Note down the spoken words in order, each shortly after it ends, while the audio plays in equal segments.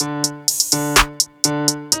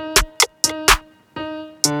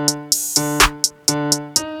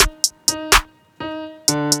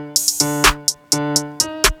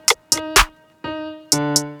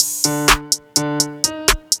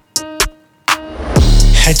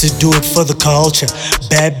Had to do it for the culture.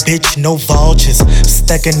 Bad bitch, no vultures.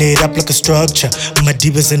 Stacking it up like a structure. My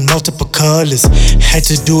divas in multiple colors. Had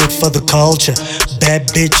to do it for the culture. Bad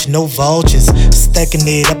bitch, no vultures. Stacking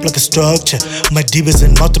it up like a structure. My divas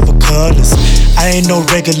in multiple colors. I ain't no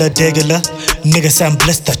regular degular. Niggas, I'm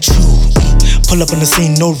blessed, I true. Pull up on the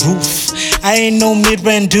scene, no roof. I ain't no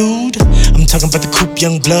mid-rand dude. I'm talking about the coupe,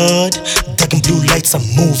 young blood. Dark and blue lights, I'm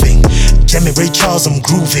moving. Jamming Ray Charles, I'm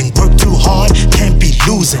grooving. Work too hard, can't be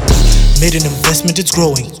losing. Made an investment, it's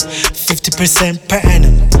growing. 50% per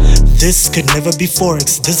annum. This could never be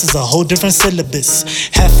Forex. This is a whole different syllabus.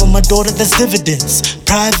 Half for my daughter, that's dividends.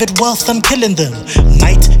 Private wealth, I'm killing them.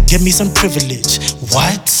 Might give me some privilege.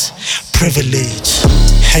 What? Privilege.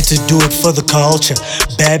 Had to do it for the culture.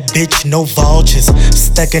 Bad bitch, no vultures.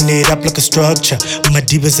 Stacking it up like a structure. My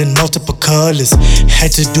divas in multiple colors.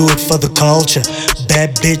 Had to do it for the culture.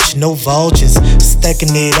 Bad bitch, no vultures.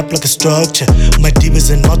 Stacking it up like a structure. My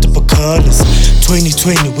divas in multiple colors.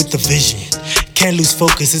 2020 with the vision. Can't lose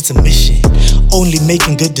focus, it's a mission. Only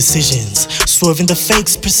making good decisions. Swerving the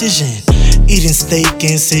fakes, precision. Eating steak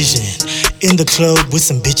incision. In the club with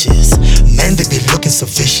some bitches. Man, they be looking so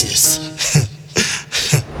vicious.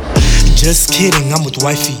 Just kidding, I'm with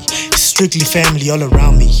wifey. Strictly family all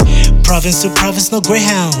around me. Province to province, no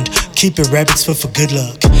greyhound. Keeping rabbits for good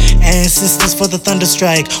luck. Ancestors for the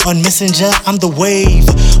thunderstrike. On Messenger, I'm the wave.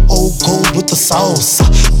 Old gold with the sauce.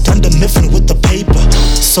 Thunder miffin with the paper.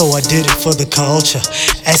 So I did it for the culture.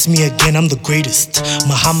 Ask me again, I'm the greatest.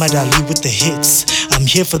 Muhammad Ali with the hits. I'm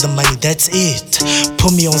here for the money, that's it.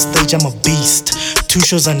 Put me on stage, I'm a beast. 2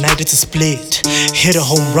 shows a night, it's a split. Hit a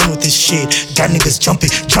home run with this shit. Got niggas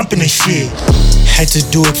jumping and shit. Had to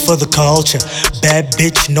do it for the culture. Bad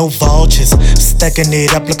bitch, no vultures. Stacking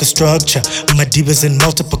it up like a structure. My divas in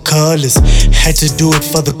multiple colors. Had to do it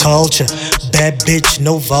for the culture. Bad bitch,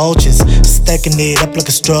 no vultures. Stacking it up like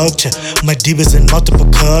a structure. My divas in multiple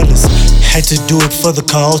colors. Had to do it for the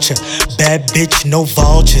culture. Bad bitch, no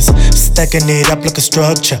vultures. Stacking it up like a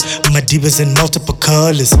structure. My divas in multiple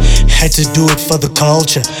colors. Had to do it for the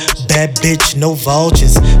culture. Bad bitch, no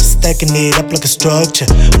vultures. Stacking it up like a structure.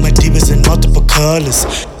 My divas in multiple colors.